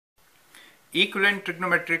Equivalent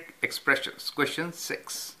trigonometric expressions. Question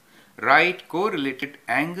 6. Write correlated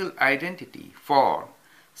angle identity for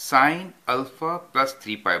sine alpha plus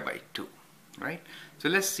 3 pi by 2. Right? So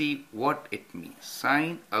let's see what it means.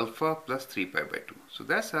 Sine alpha plus 3 pi by 2. So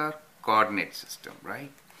that's our coordinate system,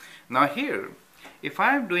 right? Now here, if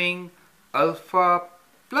I am doing alpha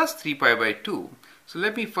plus 3 pi by 2, so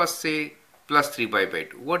let me first say plus 3 pi by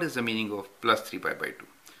 2. What is the meaning of plus 3 pi by 2?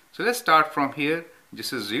 So let's start from here.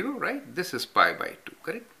 This is 0, right? This is pi by 2,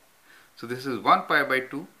 correct? So this is 1 pi by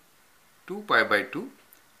 2, 2 pi by 2,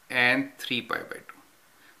 and 3 pi by 2.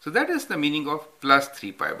 So that is the meaning of plus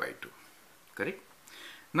 3 pi by 2, correct?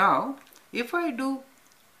 Now, if I do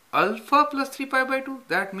alpha plus 3 pi by 2,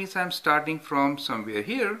 that means I'm starting from somewhere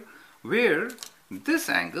here where this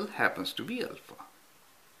angle happens to be alpha,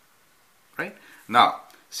 right? Now,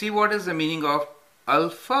 see what is the meaning of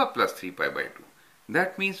alpha plus 3 pi by 2.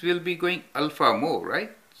 That means we'll be going alpha more,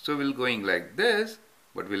 right? So we'll going like this,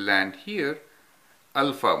 but we'll land here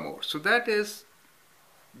alpha more. So that is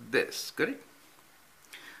this, correct?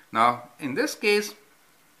 Now, in this case,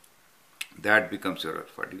 that becomes your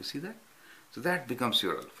alpha. Do you see that? So that becomes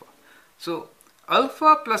your alpha. So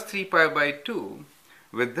alpha plus 3 pi by 2,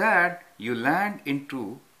 with that you land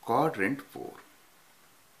into quadrant 4.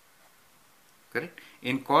 Correct?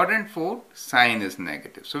 In quadrant 4, sine is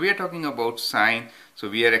negative. So we are talking about sine, so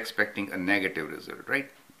we are expecting a negative result, right?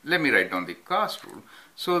 Let me write down the cast rule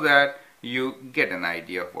so that you get an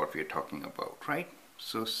idea of what we are talking about, right?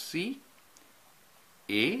 So C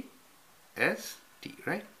A S T,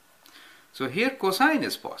 right? So here cosine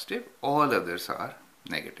is positive, all others are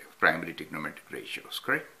negative, primary trigonometric ratios,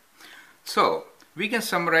 correct? So we can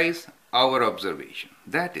summarize our observation.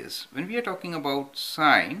 That is, when we are talking about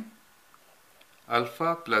sine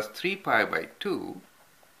alpha plus 3 pi by 2,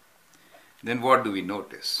 then what do we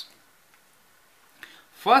notice?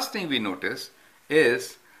 First thing we notice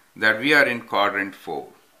is that we are in quadrant 4.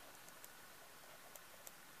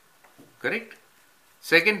 Correct?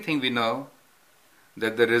 Second thing we know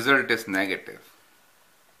that the result is negative.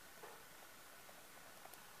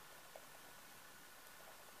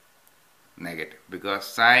 Negative, because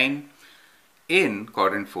sine in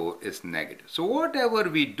quadrant 4 is negative. So whatever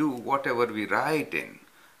we do, whatever we write in,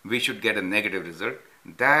 we should get a negative result.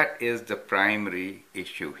 That is the primary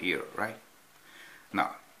issue here, right?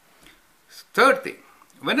 Now, third thing,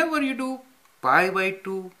 whenever you do pi by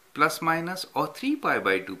 2 plus minus or 3 pi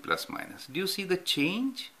by 2 plus minus, do you see the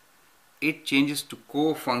change? It changes to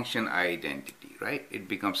cofunction identity, right? It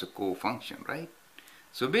becomes a cofunction, right?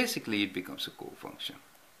 So basically it becomes a cofunction.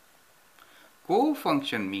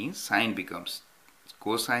 Cofunction means sine becomes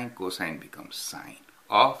cosine, cosine becomes sine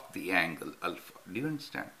of the angle alpha. Do you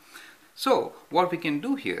understand? So what we can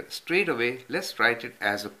do here, straight away, let's write it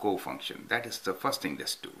as a cofunction. That is the first thing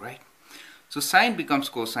let's do, right? So sine becomes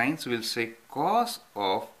cosine, so we'll say cos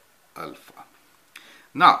of alpha.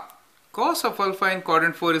 Now, cos of alpha in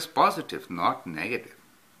quadrant 4 is positive, not negative.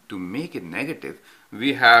 To make it negative,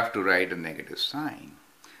 we have to write a negative sign.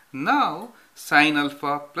 Now, sine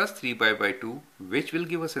alpha plus 3 pi by 2, which will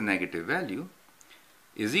give us a negative value,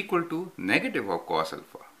 is equal to negative of cos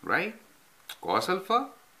alpha, right? Cos alpha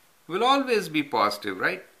will always be positive,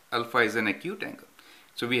 right? Alpha is an acute angle.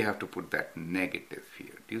 So we have to put that negative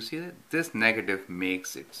here. Do you see that? This negative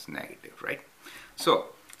makes it negative, right? So,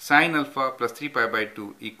 sine alpha plus 3 pi by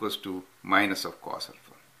 2 equals to minus of cos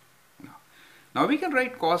alpha. Now we can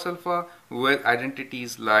write cos alpha with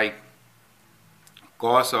identities like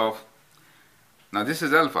cos of, now this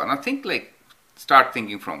is alpha. Now start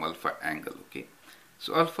thinking from alpha angle, okay?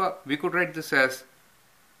 So alpha, we could write this as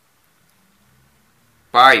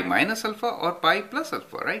pi minus alpha or pi plus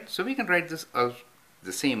alpha, right? So we can write this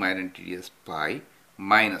the same identity as pi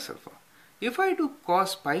minus alpha. If I do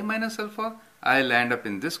cos pi minus alpha, I'll end up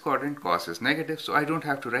in this quadrant, cos is negative, so I don't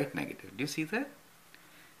have to write negative. Do you see that?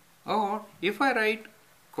 Or if I write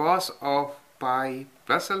cos of pi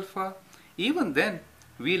plus alpha, even then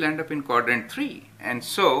we'll end up in quadrant 3, and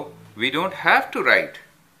so we don't have to write,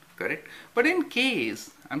 correct? But in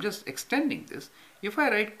case, I'm just extending this, if I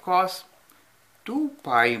write cos 2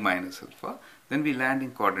 pi minus alpha, then we land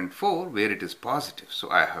in quadrant 4 where it is positive,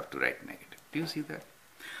 so I have to write negative. Do you see that?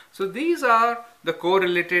 So these are the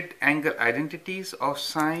correlated angle identities of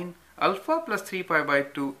sine alpha plus 3 pi by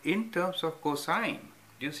 2 in terms of cosine.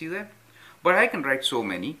 Do you see that? But I can write so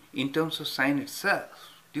many in terms of sine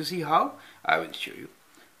itself. Do you see how? I will show you.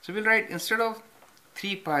 So we'll write, instead of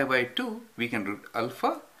 3 pi by 2, we can write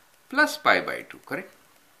alpha plus pi by 2, correct?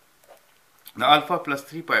 Now alpha plus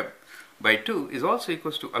 3 pi by 2 is also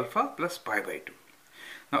equals to alpha plus pi by 2.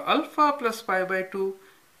 Now alpha plus pi by 2,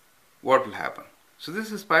 what will happen? So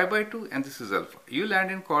this is pi by 2 and this is alpha. You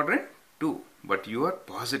land in quadrant 2, but you are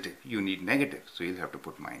positive. You need negative, so you'll have to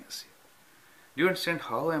put minus here. Do you understand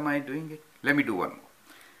how am I doing it? Let me do one more.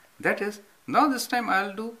 That is, now this time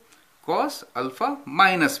I'll do cos alpha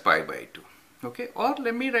minus pi by 2. Okay, or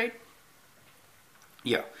let me write,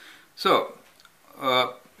 so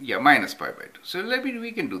minus pi by 2. So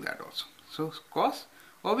we can do that also. So cos,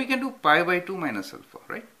 or we can do pi by 2 minus alpha,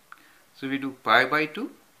 right? So we do pi by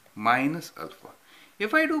 2 minus alpha.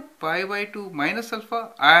 If I do pi by 2 minus alpha,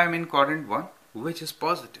 I am in quadrant 1, which is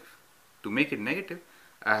positive. To make it negative,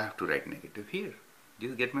 I have to write negative here. Do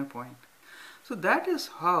you get my point? So that is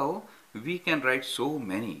how we can write so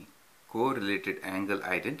many correlated angle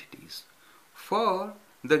identities for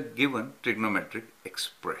the given trigonometric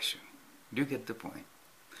expression. Do you get the point?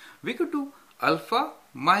 We could do alpha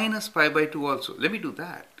minus pi by 2 also. Let me do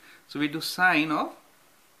that. So we do sine of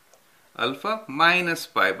alpha minus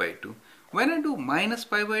pi by 2. When I do minus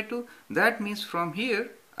pi by 2, that means from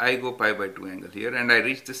here I go pi by 2 angle here and I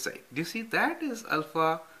reach this side. Do you see? That is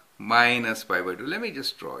alpha minus pi by 2. Let me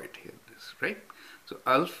just draw it here, right? So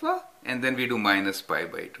alpha, and then we do minus pi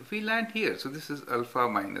by 2. We land here. So this is alpha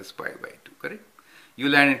minus pi by 2, correct? You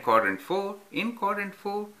land in quadrant 4. In quadrant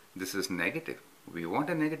 4, this is negative. We want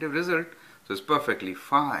a negative result, so it's perfectly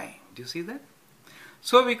fine. Do you see that?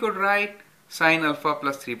 So we could write sine alpha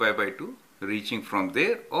plus 3 pi by 2, reaching from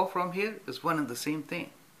there or from here is one and the same thing.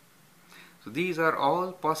 So these are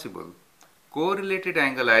all possible correlated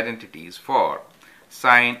angle identities for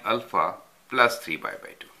sine alpha plus 3 pi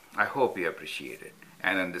by 2. I hope you appreciate it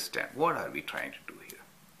and understand what are we trying to do here.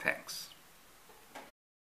 Thanks.